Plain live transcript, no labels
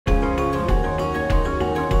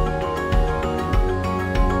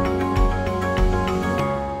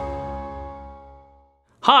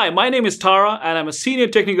Hi, my name is Tara and I'm a Senior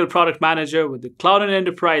Technical Product Manager with the Cloud and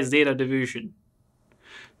Enterprise Data Division.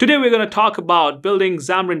 Today we're going to talk about building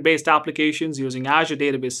Xamarin-based applications using Azure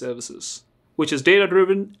Database Services, which is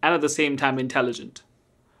data-driven and at the same time intelligent.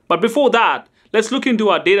 But before that, let's look into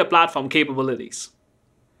our data platform capabilities.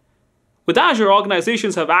 With Azure,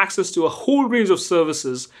 organizations have access to a whole range of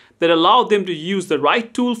services that allow them to use the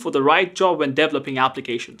right tool for the right job when developing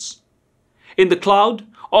applications. In the cloud,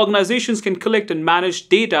 organizations can collect and manage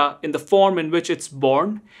data in the form in which it's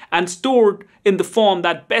born and stored in the form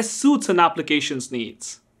that best suits an application's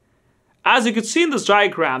needs. As you can see in this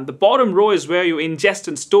diagram, the bottom row is where you ingest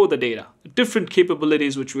and store the data, the different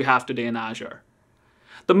capabilities which we have today in Azure.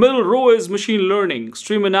 The middle row is machine learning,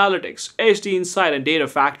 stream analytics, HD Insight, and Data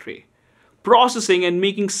Factory, processing and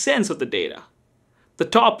making sense of the data. The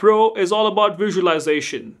top row is all about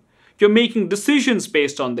visualization. You're making decisions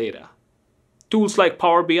based on data. Tools like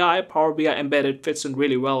Power BI Embedded fits in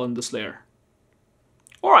really well in this layer.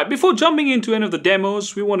 Alright, before jumping into any of the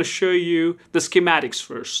demos, we want to show you the schematics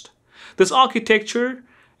first. This architecture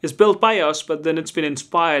is built by us, but then it's been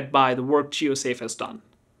inspired by the work GeoSafe has done.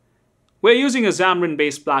 We're using a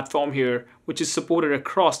Xamarin-based platform here, which is supported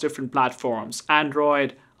across different platforms: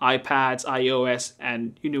 Android, iPads, iOS,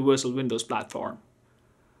 and Universal Windows platform.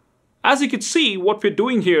 As you can see, what we're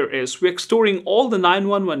doing here is we're storing all the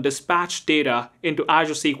 911 dispatch data into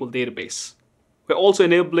Azure SQL database. We're also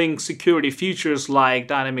enabling security features like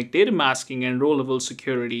dynamic data masking and row-level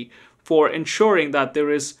security for ensuring that there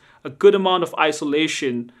is a good amount of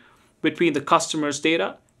isolation between the customer's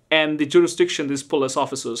data and the jurisdiction these police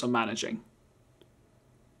officers are managing.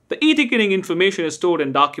 The e-ticketing information is stored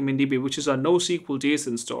in DocumentDB, which is our NoSQL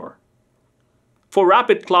JSON store. For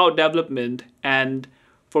rapid cloud development and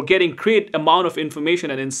for getting great amount of information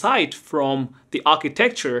and insight from the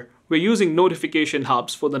architecture, we're using notification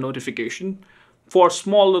hubs for the notification. For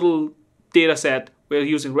small little data set, we're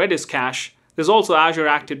using Redis cache. There's also Azure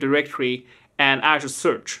Active Directory and Azure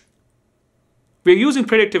Search. We're using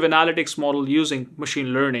predictive analytics model using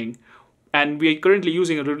machine learning, and we're currently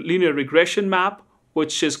using a linear regression map,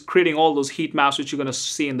 which is creating all those heat maps which you're going to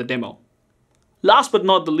see in the demo. Last but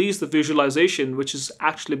not the least, the visualization, which has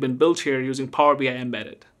actually been built here using Power BI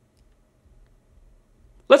Embedded.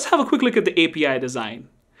 Let's have a quick look at the API design.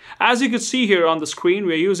 As you can see here on the screen,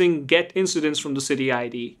 we're using get incidents from the city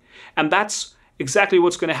ID. And that's exactly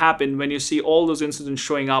what's going to happen when you see all those incidents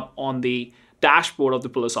showing up on the dashboard of the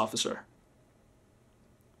police officer.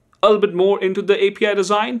 A little bit more into the API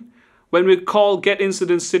design. When we call get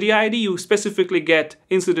incidents city ID, you specifically get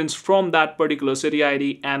incidents from that particular city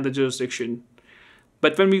ID and the jurisdiction.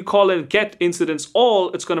 But when we call in get incidents all,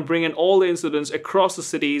 it's going to bring in all the incidents across the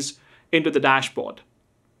cities into the dashboard.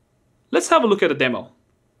 Let's have a look at a demo.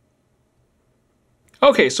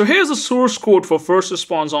 Okay, so here's the source code for First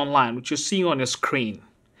Response Online, which you're seeing on your screen.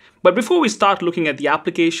 But before we start looking at the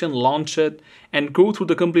application, launch it, and go through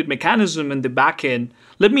the complete mechanism in the backend,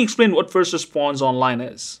 let me explain what First Response Online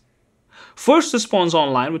is. First Response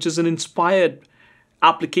Online, which is an inspired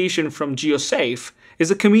application from GeoSafe, is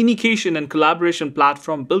a communication and collaboration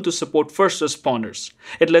platform built to support first responders.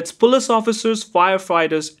 It lets police officers,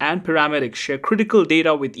 firefighters, and paramedics share critical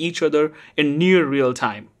data with each other in near real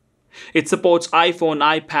time. It supports iPhone,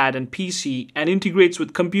 iPad, and PC and integrates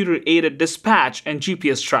with computer-aided dispatch and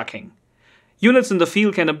GPS tracking. Units in the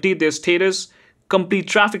field can update their status, complete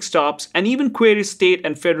traffic stops, and even query state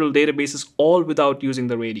and federal databases all without using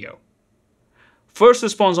the radio. First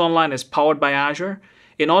Response Online is powered by Azure.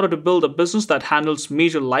 In order to build a business that handles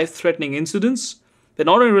major life-threatening incidents, they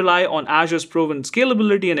not only rely on Azure's proven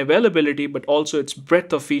scalability and availability, but also its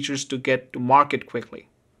breadth of features to get to market quickly.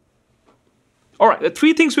 Alright, the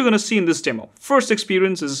three things we're going to see in this demo. First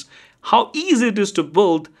experience is how easy it is to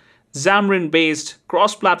build Xamarin-based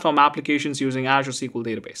cross-platform applications using Azure SQL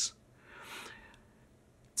Database.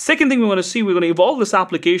 Second thing we want to see, we're going to evolve this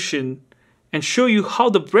application and show you how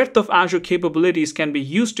the breadth of Azure capabilities can be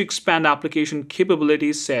used to expand application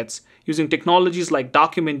capabilities sets using technologies like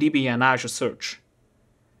DocumentDB and Azure Search.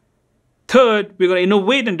 Third, we're going to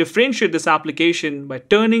innovate and differentiate this application by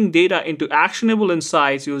turning data into actionable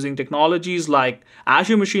insights using technologies like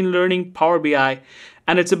Azure Machine Learning, Power BI,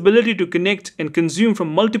 and its ability to connect and consume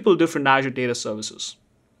from multiple different Azure Data Services.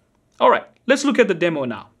 Alright, let's look at the demo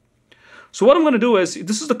now. So what I'm going to do is,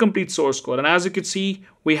 this is the complete source code, and as you can see,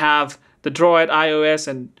 we have the Droid, iOS,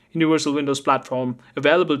 and Universal Windows platform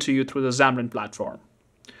available to you through the Xamarin platform.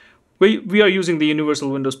 We are using the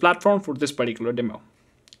Universal Windows platform for this particular demo.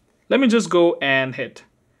 Let me just go and hit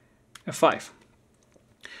F5.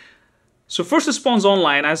 So First Response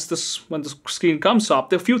Online, when the screen comes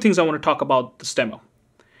up, there are a few things I want to talk about this demo.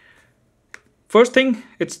 First thing,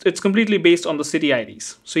 it's completely based on the city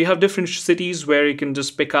IDs. So you have different cities where you can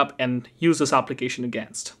just pick up and use this application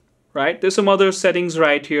against, right? There's some other settings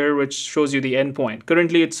right here which shows you the endpoint.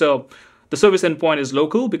 Currently, the service endpoint is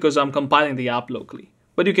local because I'm compiling the app locally.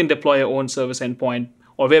 But you can deploy your own service endpoint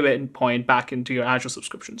or web endpoint back into your Azure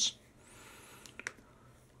subscriptions.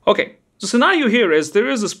 Okay, the scenario here is there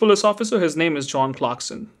is this police officer. His name is John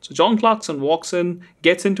Clarkson. So John Clarkson walks in,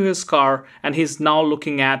 gets into his car, and he's now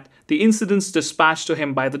looking at the incidents dispatched to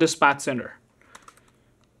him by the dispatch center.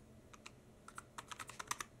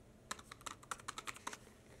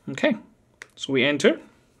 Okay, so we enter.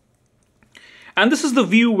 And this is the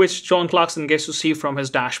view which John Clarkson gets to see from his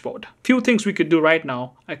dashboard. Few things we could do right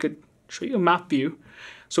now. I could show you a map view.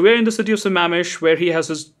 So we're in the city of Sammamish where he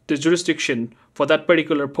has the jurisdiction for that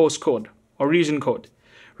particular postcode or region code,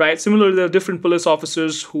 right? Similarly, there are different police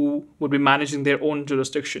officers who would be managing their own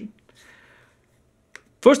jurisdiction.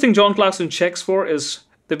 First thing John Clarkson checks for is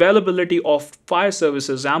the availability of fire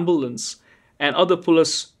services, ambulance, and other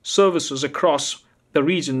police services across the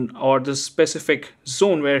region or the specific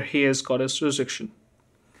zone where he has got his jurisdiction.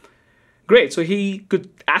 Great, so he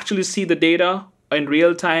could actually see the data in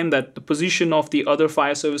real time, that the position of the other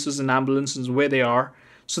fire services and ambulances, where they are,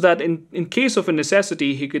 so that in case of a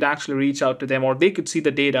necessity, he could actually reach out to them or they could see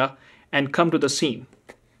the data and come to the scene.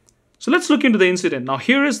 So let's look into the incident. Now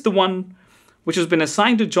here is the one which has been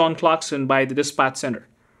assigned to John Clarkson by the dispatch center.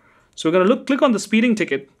 So we're going to click on the speeding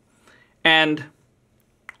ticket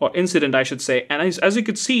or incident, I should say. And as you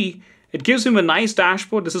could see, it gives him a nice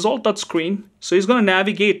dashboard. This is all touchscreen. So he's going to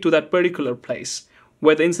navigate to that particular place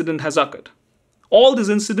where the incident has occurred. All these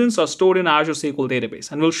incidents are stored in Azure SQL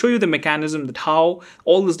database, and we'll show you the mechanism that how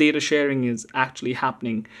all this data sharing is actually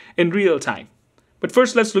happening in real time. But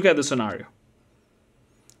first, let's look at the scenario.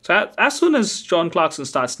 So as soon as John Clarkson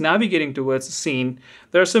starts navigating towards the scene,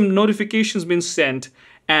 there are some notifications being sent,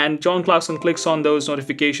 and John Clarkson clicks on those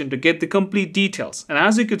notifications to get the complete details. And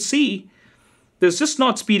as you could see, there's just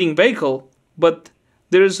not speeding vehicle, but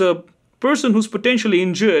there is a person who's potentially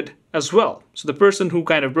injured as well. So the person who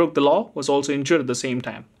kind of broke the law was also injured at the same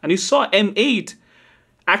time. And you saw M8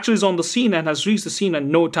 actually is on the scene and has reached the scene in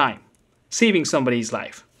no time, saving somebody's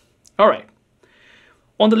life. All right.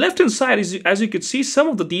 On the left-hand side, as you could see, some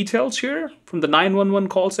of the details here from the 911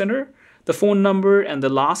 call center, the phone number and the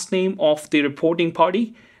last name of the reporting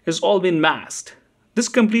party has all been masked. This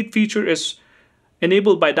complete feature is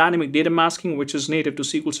enabled by dynamic data masking, which is native to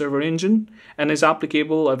SQL Server Engine and is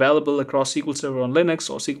available across SQL Server on Linux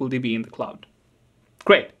or SQLDB in the cloud.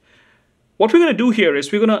 Great. What we're going to do here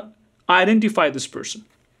is we're going to identify this person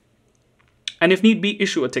and if need be,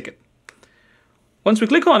 issue a ticket. Once we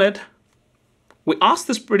click on it, we ask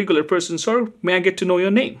this particular person, sir, may I get to know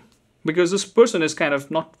your name? Because this person is kind of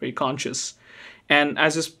not very conscious. And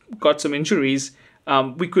as he's got some injuries,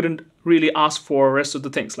 we couldn't really ask for the rest of the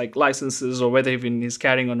things like licenses or whether even he's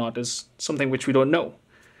carrying or not is something which we don't know.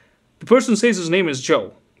 The person says his name is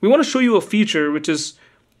Joe. We want to show you a feature which is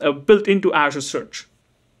built into Azure Search.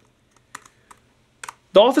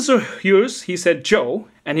 The officer hears, he said Joe,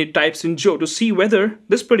 and he types in Joe to see whether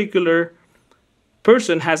this particular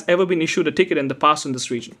person has ever been issued a ticket in the past in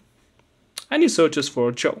this region. And he searches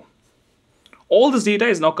for Joe. All this data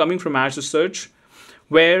is now coming from Azure Search,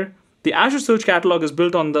 where the Azure Search catalog is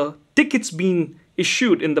built on the tickets being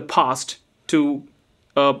issued in the past to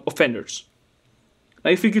offenders.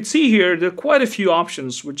 Now, if you could see here, there are quite a few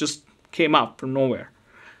options which just came up from nowhere.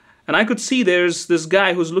 And I could see there's this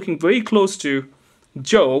guy who's looking very close to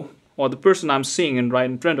Joe, or the person I'm seeing right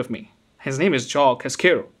in front of me. His name is Joe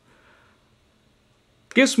Casquero.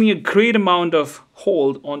 Gives me a great amount of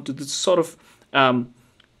hold onto this sort of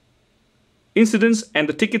incidents and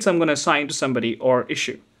the tickets I'm going to assign to somebody or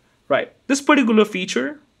issue. Right. This particular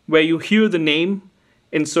feature where you hear the name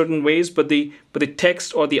in certain ways, but the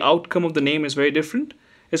text or the outcome of the name is very different,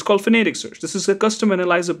 is called phonetic search. This is a custom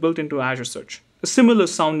analyzer built into Azure Search. Similar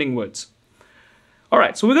sounding words. All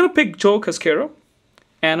right, so we're going to pick Joe Casquero,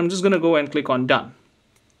 and I'm just going to go and click on Done.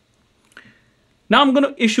 Now I'm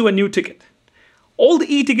going to issue a new ticket. All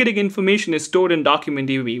the e-ticketing information is stored in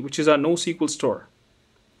DocumentDB, which is our NoSQL store.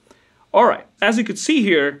 All right, as you could see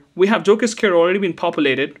here, we have Joe Casquero already been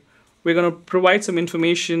populated. We're going to provide some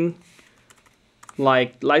information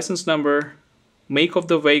like license number, make of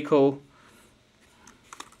the vehicle,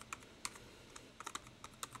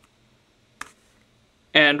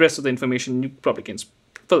 and rest of the information you probably can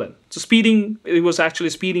fill in. So speeding, it was actually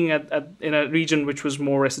speeding in a region which was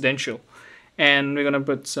more residential. And we're going to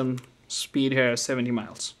put some speed here, 70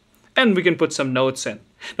 miles. And we can put some notes in.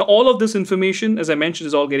 Now, all of this information, as I mentioned,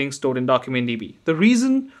 is all getting stored in DocumentDB. The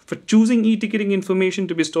reason for choosing e-ticketing information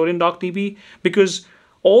to be stored in DocDB, because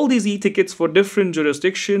all these e-tickets for different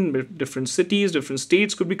jurisdiction, different cities, different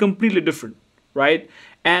states could be completely different, right?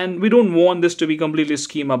 And we don't want this to be completely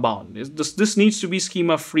schema bound. This needs to be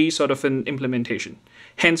schema free sort of an implementation.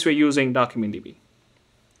 Hence, we're using DocumentDB.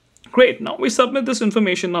 Great, now we submit this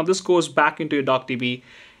information. Now this goes back into your DocDB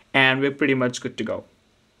and we're pretty much good to go.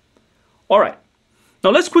 All right,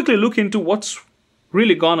 now let's quickly look into what's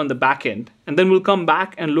really gone on the back end, and then we'll come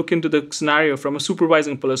back and look into the scenario from a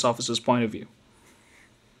supervising police officer's point of view.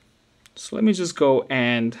 So let me just go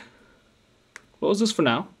and close this for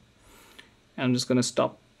now. And I'm just going to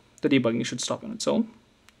stop. The debugging should stop on its own.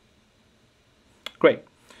 Great.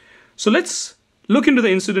 So let's look into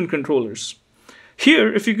the incident controllers.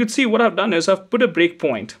 Here, if you could see, what I've done is I've put a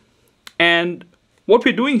breakpoint. And what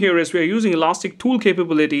we're doing here is we're using Elastic tool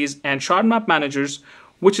capabilities and shard map managers,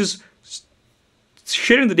 which is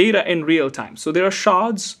sharing the data in real time. So there are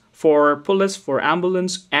shards for police, for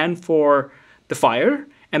ambulance, and for the fire.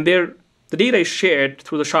 And the data is shared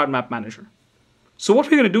through the shard map manager. So what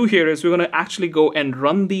we're going to do here is we're going to actually go and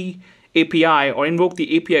run the API or invoke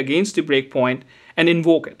the API against the breakpoint and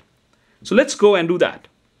invoke it. So let's go and do that.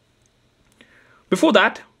 Before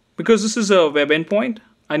that, because this is a web endpoint,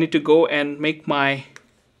 I need to go and make my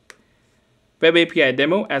web API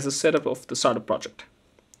demo as a setup of the startup project.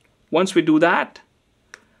 Once we do that,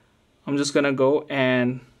 I'm just going to go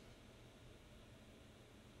and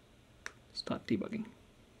start debugging.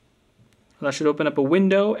 That should open up a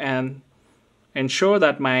window and ensure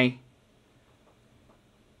that my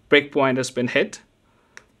breakpoint has been hit.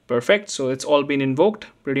 Perfect, so it's all been invoked,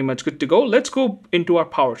 pretty much good to go. Let's go into our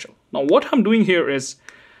PowerShell. Now what I'm doing here is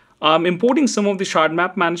I'm importing some of the shard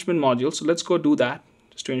map management modules. So let's go do that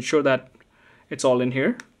just to ensure that it's all in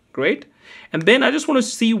here. Great. And then I just want to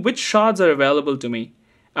see which shards are available to me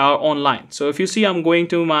online. So if you see, I'm going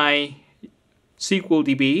to my SQL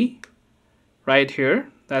DB right here.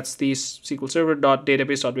 That's the SQL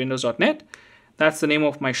server.database.windows.net. That's the name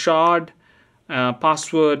of my shard,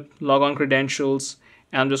 password, logon credentials,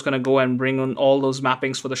 and I'm just going to go and bring on all those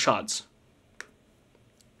mappings for the shards.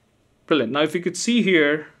 Brilliant. Now, if you could see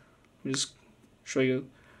here, let me just show you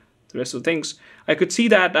the rest of the things. I could see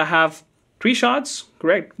that I have 3 shards,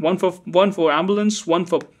 correct? One for ambulance, one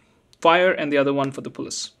for fire, and the other one for the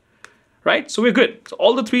police. Right? So we're good. So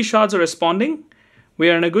all the 3 shards are responding. We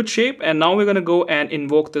are in a good shape, and now we're going to go and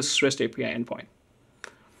invoke this REST API endpoint.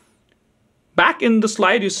 Back in the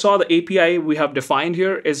slide, you saw the API we have defined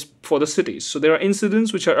here is for the cities. So there are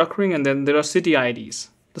incidents which are occurring, and then there are city IDs.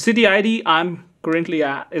 The city ID I'm currently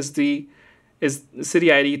at is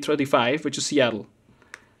city ID 35, which is Seattle.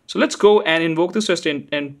 So let's go and invoke this REST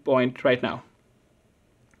endpoint right now.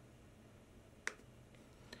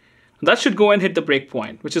 That should go and hit the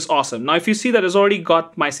breakpoint, which is awesome. Now, if you see that it's already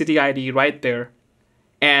got my city ID right there,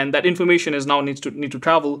 and that information is now need to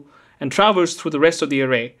travel and traverse through the rest of the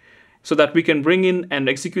array so that we can bring in and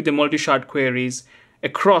execute the multi-shard queries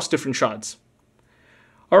across different shards.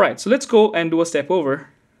 All right, so let's go and do a step over.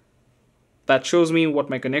 That shows me what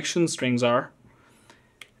my connection strings are.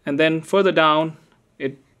 And then further down,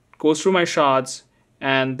 it goes through my shards,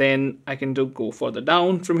 and then I can go further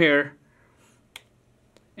down from here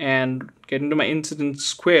and get into my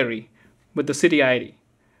incidents query with the city ID,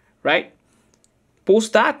 right?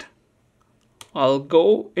 Post that, I'll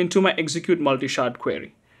go into my execute multi-shard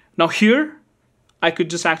query. Now here, I could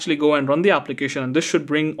just actually go and run the application, and this should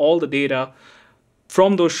bring all the data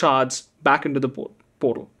from those shards back into the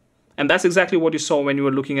portal. And that's exactly what you saw when you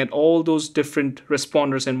were looking at all those different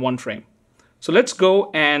responders in one frame. So let's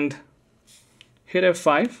go and hit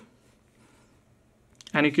F5.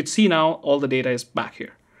 And you could see now all the data is back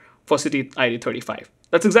here for city ID 35.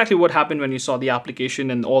 That's exactly what happened when you saw the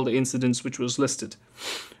application and all the incidents which was listed,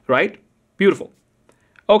 right? Beautiful.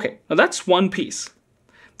 Okay, now that's one piece.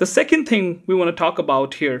 The second thing we want to talk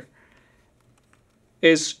about here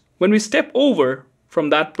is when we step over from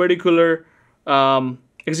that particular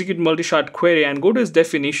execute multi-shard query and go to its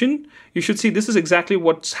definition, you should see this is exactly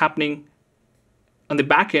what's happening on the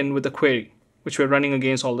back end with the query, which we're running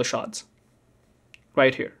against all the shards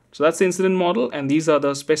right here. So that's the incident model, and these are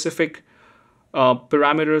the specific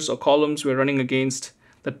parameters or columns we're running against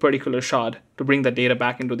that particular shard to bring that data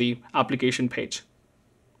back into the application page.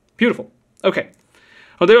 Beautiful. Okay.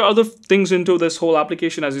 Now there are other things into this whole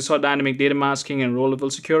application, as you saw, dynamic data masking and row level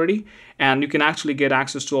security, and you can actually get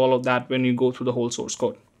access to all of that when you go through the whole source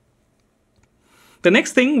code. The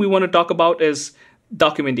next thing we want to talk about is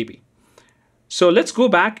DocumentDB. So let's go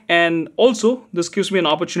back, and also this gives me an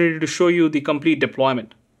opportunity to show you the complete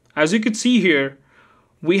deployment. As you can see here,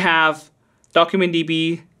 we have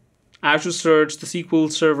DocumentDB, Azure Search, the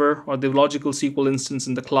SQL Server, or the logical SQL instance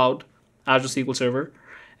in the cloud, Azure SQL Server.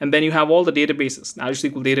 And then you have all the databases, Azure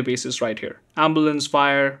SQL databases right here. Ambulance,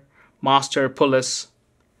 Fire, Master, Police,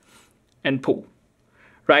 and Pool,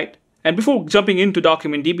 right? And before jumping into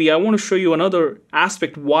DocumentDB, I want to show you another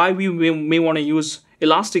aspect why we may want to use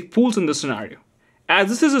Elastic Pools in this scenario. As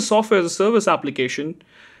this is a software as a service application,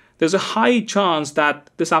 there's a high chance that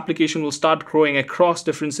this application will start growing across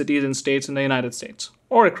different cities and states in the United States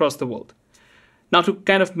or across the world. Now, to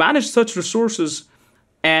kind of manage such resources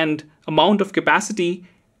and amount of capacity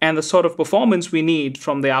and the sort of performance we need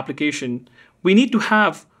from the application, we need to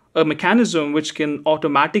have a mechanism which can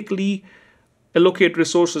automatically allocate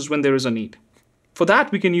resources when there is a need. For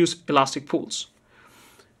that, we can use Elastic Pools.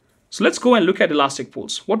 So let's go and look at Elastic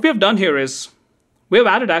Pools. What we have done here is we have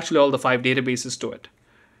added actually all the 5 databases to it.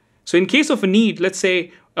 So in case of a need, let's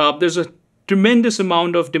say there's a tremendous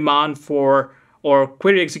amount of demand for or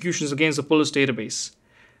query executions against the Police database.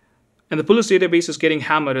 And the Police database is getting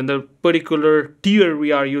hammered in the particular tier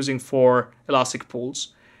we are using for Elastic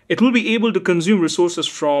Pools. It will be able to consume resources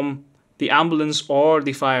from the ambulance or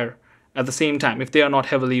the fire at the same time if they are not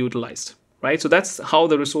heavily utilized, right? So that's how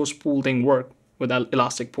the resource pool thing works with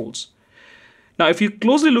Elastic Pools. Now, if you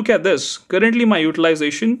closely look at this, currently my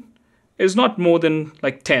utilization is not more than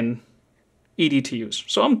like 10 EDTUs.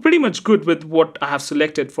 So I'm pretty much good with what I have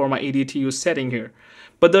selected for my EDTU setting here.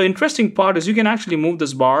 But the interesting part is you can actually move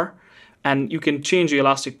this bar and you can change the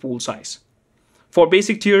Elastic Pool size. For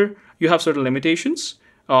basic tier, you have certain limitations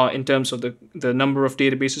in terms of the number of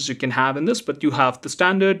databases you can have in this, but you have the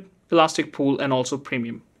standard Elastic Pool and also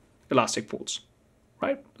premium Elastic Pools,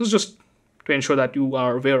 right? This is just to ensure that you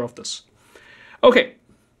are aware of this. Okay,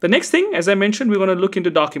 the next thing, as I mentioned, we're going to look into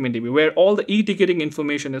DocumentDB, where all the e-ticketing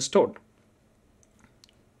information is stored.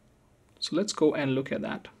 So let's go and look at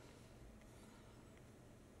that.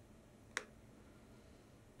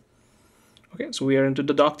 Okay, so we are into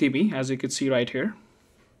the DocDB, as you can see right here.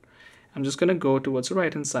 I'm just going to go towards the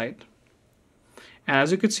right-hand side. And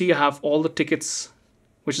as you can see, I have all the tickets,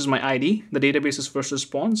 which is my ID, the database's first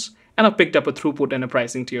response, and I've picked up a throughput and a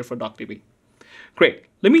pricing tier for DocDB. Great.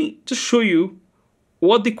 Let me just show you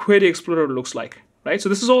what the Query Explorer looks like, right? So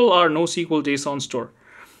this is all our NoSQL JSON store.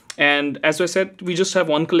 And as I said, we just have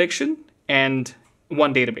one collection and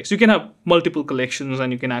one database. You can have multiple collections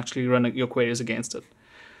and you can actually run your queries against it.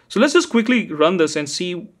 So let's just quickly run this and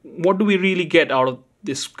see what do we really get out of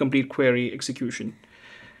this complete query execution.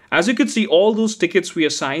 As you can see, all those tickets we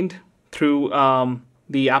assigned through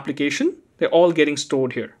the application, they're all getting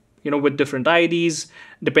stored here, with different IDs,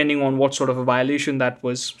 depending on what sort of a violation that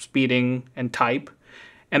was, speeding and type,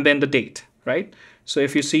 and then the date, right? So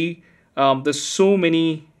if you see, there's so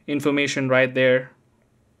many information right there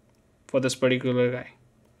for this particular guy,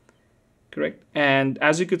 correct? And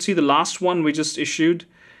as you could see, the last one we just issued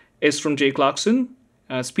is from Jay Clarkson,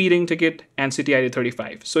 speeding ticket and city ID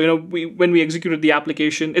 35. So, when we executed the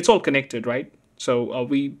application, it's all connected, right? So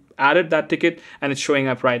we added that ticket and it's showing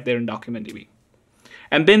up right there in DocumentDB.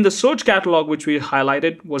 And then the search catalog, which we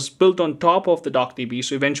highlighted, was built on top of the DocDB.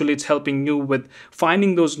 So eventually it's helping you with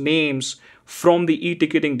finding those names from the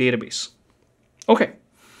e-ticketing database. Okay.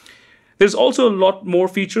 There's also a lot more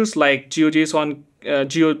features like GeoJSON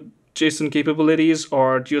capabilities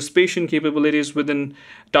or geospatial capabilities within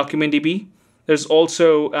DocumentDB. There's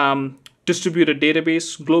also distributed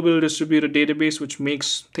database, global distributed database, which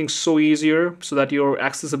makes things so easier so that your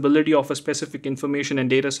accessibility of a specific information and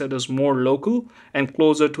data set is more local and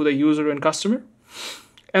closer to the user and customer.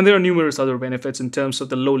 And there are numerous other benefits in terms of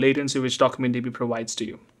the low latency which DocumentDB provides to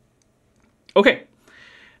you. Okay,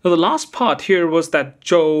 now the last part here was that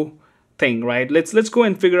Joe thing, right? Let's go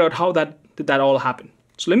and figure out how did that all happen.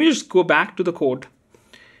 So let me just go back to the code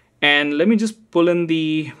and let me just pull in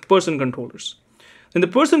the person controllers. In the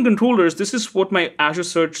person controllers, this is what my Azure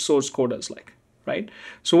Search source code is like, right?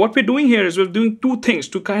 So what we're doing here is we're doing two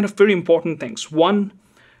kind of very important things. One,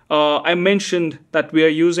 I mentioned that we are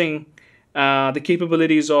using the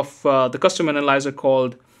capabilities of the custom analyzer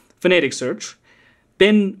called phonetic search.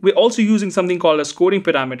 Then we're also using something called a scoring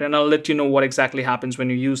parameter, and I'll let you know what exactly happens when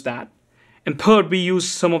you use that. And third, we use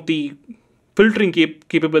some of the filtering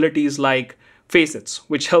capabilities like facets,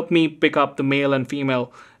 which help me pick up the male and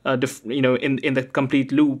female in the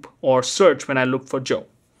complete loop or search when I look for Joe.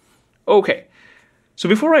 Okay, so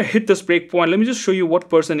before I hit this breakpoint, let me just show you what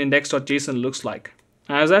person index.json looks like.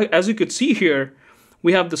 As you could see here,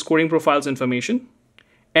 we have the scoring profiles information.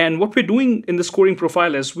 And what we're doing in the scoring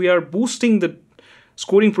profile is we are boosting the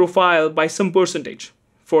scoring profile by some percentage.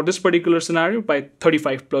 For this particular scenario, by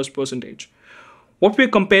 35+%. What we're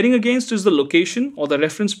comparing against is the location or the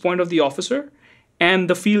reference point of the officer and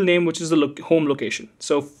the field name, which is the home location.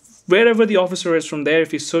 So wherever the officer is from there,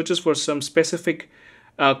 if he searches for some specific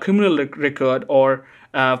criminal record or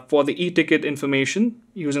for the e-ticket information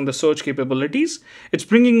using the search capabilities, it's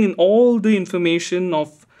bringing in all the information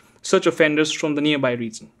of such offenders from the nearby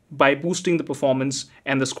region by boosting the performance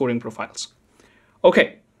and the scoring profiles.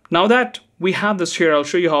 Okay, now that we have this here, I'll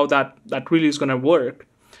show you how that really is going to work.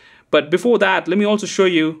 But before that, let me also show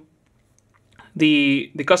you the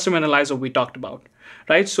custom analyzer we talked about,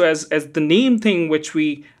 right? So as the name thing which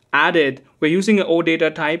we added, we're using an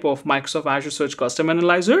OData type of Microsoft Azure Search custom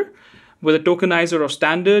analyzer with a tokenizer of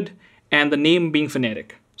standard and the name being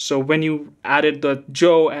phonetic. So when you added the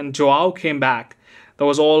Joe and Joao came back, that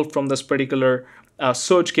was all from this particular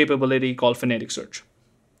search capability called phonetic search.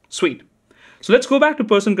 Sweet. So let's go back to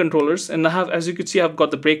person controllers, and as you can see, I've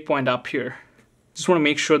got the breakpoint up here. Just want to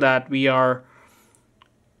make sure that we are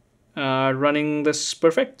running this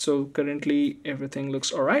perfect. So currently everything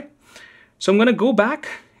looks all right. So I'm going to go back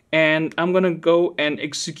and I'm going to go and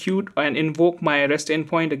execute and invoke my REST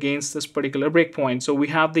endpoint against this particular breakpoint. So we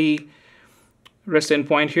have the REST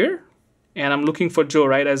endpoint here, and I'm looking for Joe,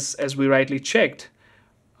 right, as we rightly checked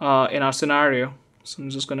in our scenario. So I'm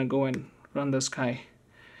just going to go and run this guy,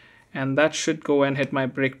 and that should go and hit my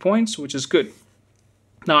breakpoints, which is good.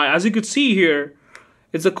 Now, as you could see here,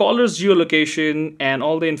 it's the caller's geolocation and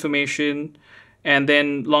all the information, and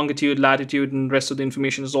then longitude, latitude, and rest of the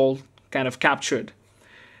information is all kind of captured.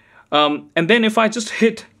 And then if I just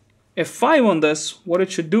hit F5 on this, what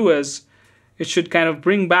it should do is it should kind of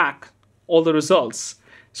bring back all the results.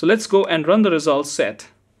 So let's go and run the results set.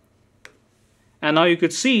 And now you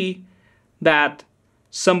could see that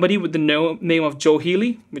somebody with the name of Joe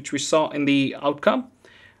Healy, which we saw in the outcome,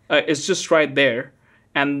 is just right there.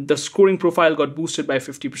 And the scoring profile got boosted by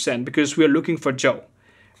 50% because we are looking for Joe,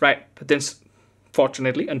 right? But then,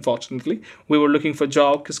 unfortunately, we were looking for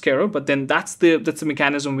Joe Casquero, but then that's the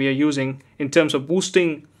mechanism we are using in terms of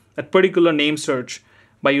boosting that particular name search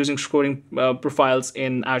by using scoring profiles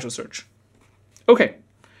in Azure Search. Okay,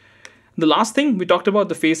 the last thing we talked about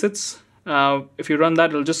the facets. If you run that,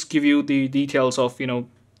 it'll just give you the details of,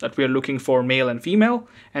 that we are looking for male and female,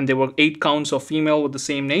 and there were 8 counts of female with the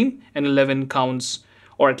same name and 11 counts,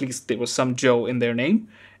 or at least there was some Joe in their name,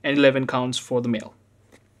 and 11 counts for the male.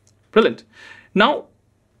 Brilliant. Now,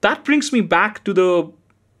 that brings me back to the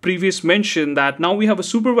previous mention that now we have a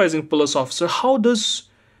supervising police officer. How does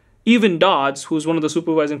Evan Dodds, who's one of the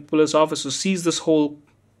supervising police officers, sees this whole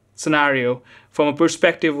scenario from a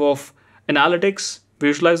perspective of analytics,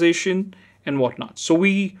 visualization, and whatnot? So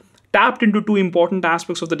we tapped into 2 important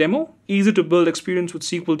aspects of the demo: easy to build experience with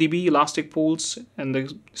SQL Elastic Pools, and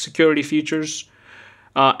the security features.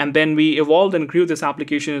 And then we evolved and grew this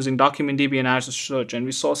application using DocumentDB and Azure Search, and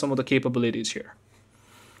we saw some of the capabilities here.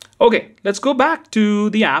 Okay, let's go back to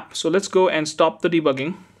the app. So let's go and stop the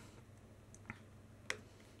debugging.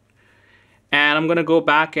 And I'm going to go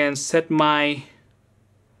back and set my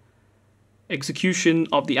execution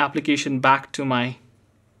of the application back to my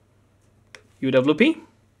UWP.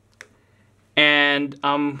 And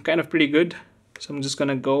I'm kind of pretty good. So I'm just going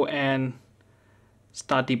to go and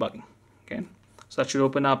start debugging. Okay. So that should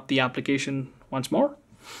open up the application once more.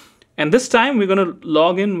 And this time we're going to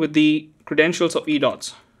log in with the credentials of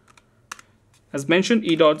eDots. As mentioned,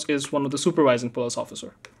 eDots is one of the supervising police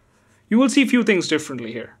officer. You will see a few things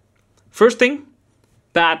differently here. First thing,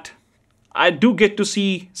 that I do get to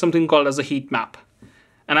see something called as a heat map.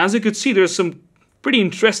 And as you could see, there's some pretty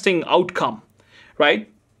interesting outcome,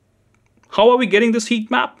 right? How are we getting this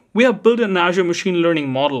heat map? We have built an Azure machine learning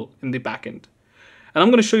model in the backend. And I'm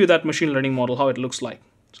going to show you that machine learning model, how it looks like.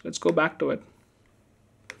 So let's go back to it.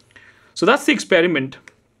 So that's the experiment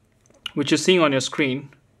which you're seeing on your screen.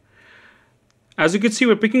 As you can see,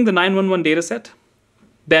 we're picking the 911 data set,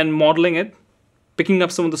 then modeling it, picking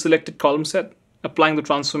up some of the selected column set, applying the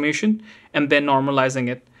transformation, and then normalizing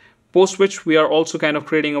it. Post which we are also kind of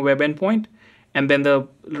creating a web endpoint, and then the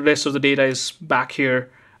rest of the data is back here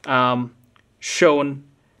shown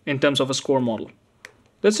in terms of a score model.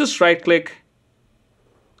 Let's just right click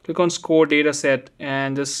on score data set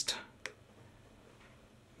and just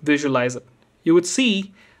visualize it. You would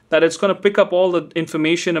see that it's going to pick up all the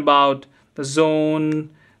information about the zone,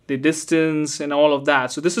 the distance, and all of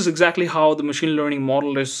that. So this is exactly how the machine learning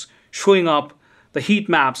model is showing up the heat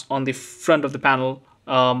maps on the front of the panel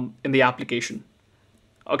in the application.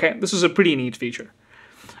 Okay, this is a pretty neat feature.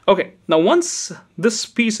 Okay, now once this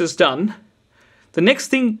piece is done, the next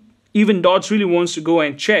thing Evan Dodds really wants to go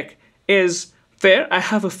and check is, I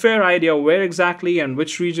have a fair idea where exactly and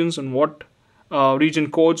which regions and what region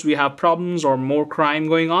codes we have problems or more crime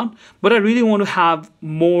going on, but I really want to have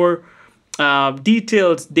more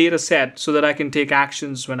detailed data set so that I can take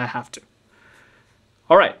actions when I have to.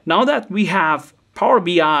 All right, now that we have Power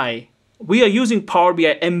BI, we are using Power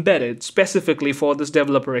BI embedded specifically for this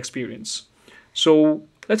developer experience. So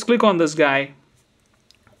let's click on this guy.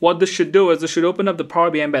 What this should do is this should open up the Power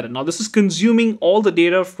BI embedded. Now this is consuming all the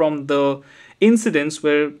data from the incidents,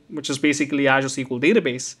 which is basically Azure SQL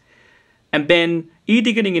database, and then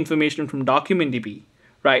e-ticketing information from DocumentDB,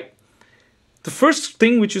 right? The first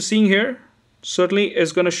thing which you're seeing here certainly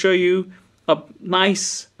is going to show you a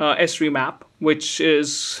nice S3 map, which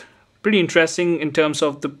is pretty interesting in terms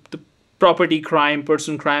of the property crime,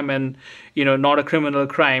 person crime, and not a criminal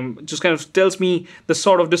crime. It just kind of tells me the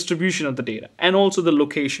sort of distribution of the data and also the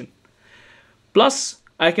location. Plus,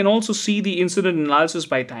 I can also see the incident analysis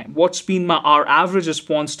by time. What's been our average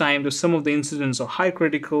response time to some of the incidents are high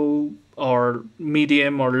critical or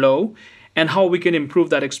medium or low, and how we can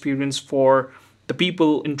improve that experience for the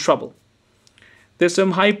people in trouble. There's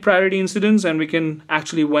some high priority incidents, and we can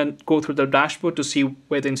actually go through the dashboard to see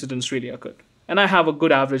where the incidents really occurred. And I have a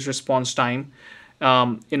good average response time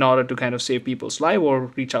in order to kind of save people's life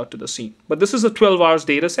or reach out to the scene. But this is a 12 hours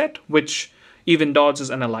data set, which even Dodge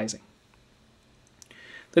is analyzing.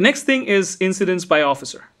 The next thing is incidents by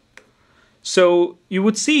officer. So you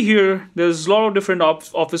would see here, there's a lot of different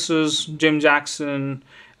officers, Jim Jackson,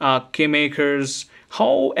 Kim Akers,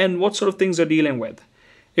 how and what sort of things they're dealing with.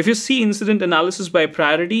 If you see incident analysis by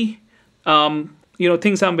priority,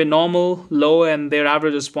 things have been normal, low, and their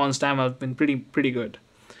average response time has been pretty good.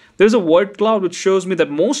 There's a word cloud which shows me that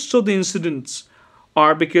most of the incidents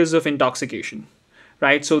are because of intoxication,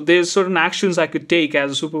 right? So there's certain actions I could take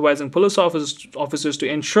as a supervising police officers to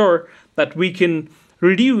ensure that we can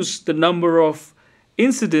reduce the number of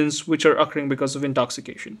incidents which are occurring because of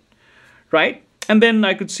intoxication, right? And then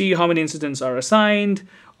I could see how many incidents are assigned,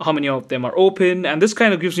 how many of them are open, and this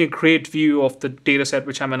kind of gives me a great view of the data set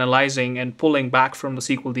which I'm analyzing and pulling back from the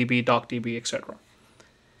SQL DB, DocDB, etc.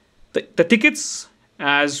 The tickets,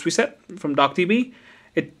 as we said, from DocDB,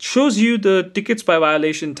 it shows you the tickets by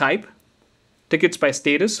violation type, tickets by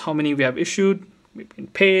status, how many we have issued, we've been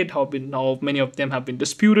paid, how many of them have been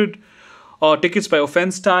disputed, or tickets by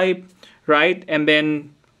offense type, right? And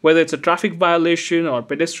then whether it's a traffic violation or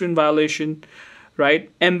pedestrian violation, right?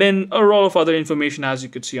 And then a lot of other information, as you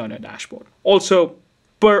could see on your dashboard. Also,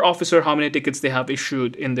 per officer, how many tickets they have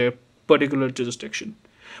issued in their particular jurisdiction.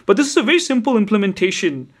 But this is a very simple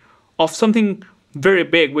implementation of something very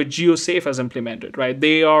big which GeoSafe has implemented, right?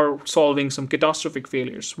 They are solving some catastrophic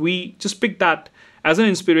failures. We just picked that as an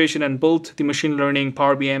inspiration and built the machine learning,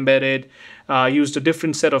 Power BI embedded, used a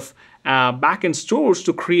different set of backend stores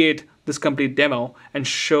to create this complete demo and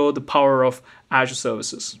show the power of Azure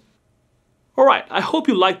services. All right, I hope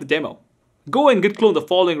you liked the demo. Go and git clone the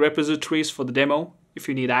following repositories for the demo if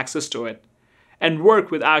you need access to it, and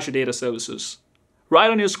work with Azure Data Services.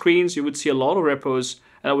 Right on your screens, you would see a lot of repos,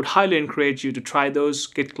 and I would highly encourage you to try those,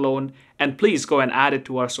 git clone, and please go and add it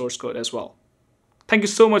to our source code as well. Thank you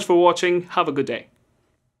so much for watching. Have a good day.